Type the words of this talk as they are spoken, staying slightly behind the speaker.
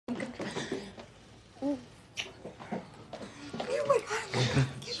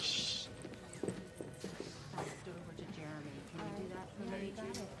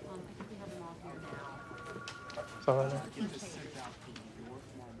Connor.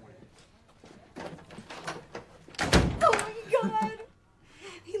 Oh my God!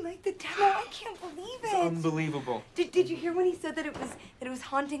 He liked the demo. I can't believe it. It's unbelievable. Did you hear when he said that it was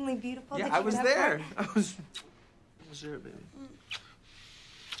hauntingly beautiful? Yeah, Did I you was get there. that? I was there, baby.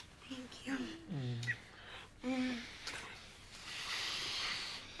 Thank you.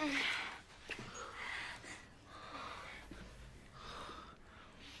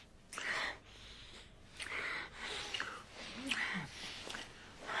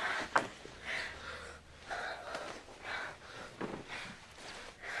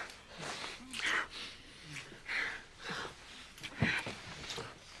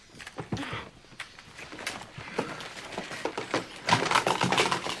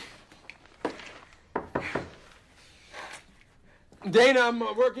 Dana,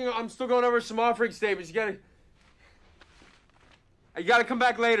 I'm still going over some offering statements. You gotta come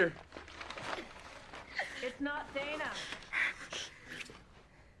back later. It's not Dana.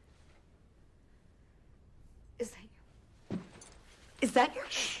 Is that your?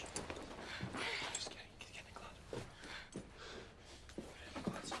 Just kidding. Get in the closet.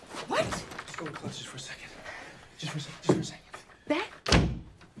 What? Just go in the closet just for a second. Just for a second. That?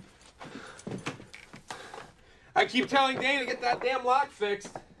 I keep telling Dana to get that damn lock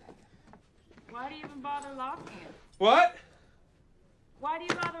fixed. Why do you even bother locking it? What? Why do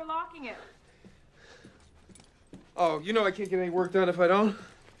you bother locking it? Oh, you know I can't get any work done if I don't.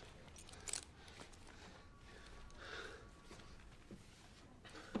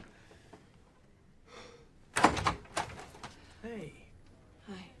 Hey.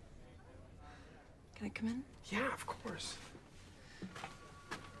 Hi. Can I come in? Yeah, of course.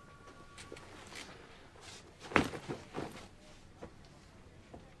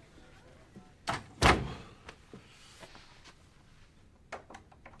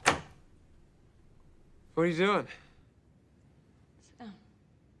 What are you doing? Sit down.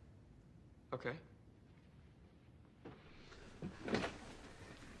 Okay.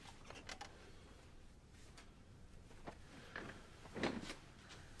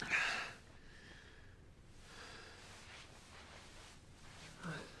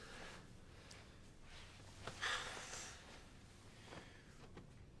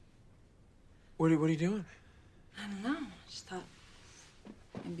 What are you doing? I don't know. I just thought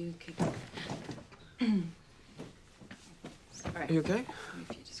maybe we could. Sorry. Are you okay? Maybe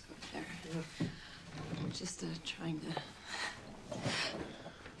if you just go over there. Yeah. Just trying to,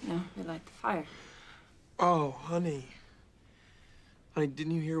 relight the fire. Oh, honey. Honey,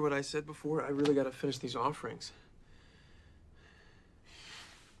 didn't you hear what I said before? I really gotta finish these offerings.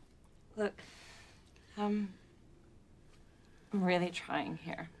 Look, I'm really trying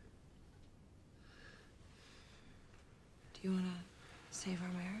here. Do you want to save our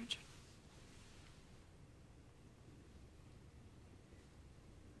marriage?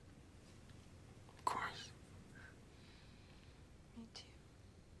 Of course. Me too.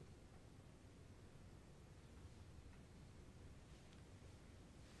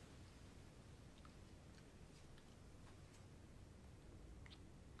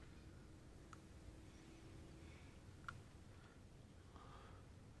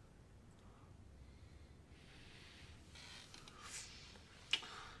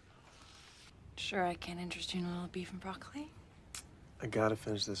 Sure, I can't interest you in a little beef and broccoli? I gotta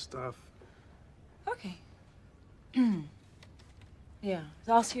finish this stuff. Okay. Yeah,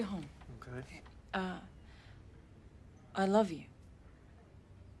 I'll see you home. Okay. I love you.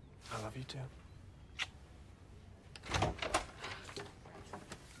 I love you too.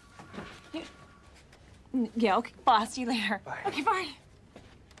 Yeah, okay, bye. See you later. Bye. Okay, bye.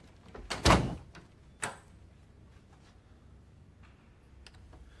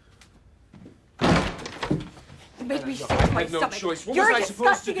 You made me sick to my had no stomach. choice. What You're was a I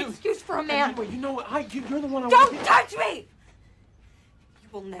supposed to disgusting do? excuse for a man. Anyway, you know what? You're the one I Don't want to touch me! You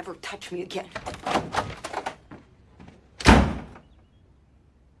will never touch me again.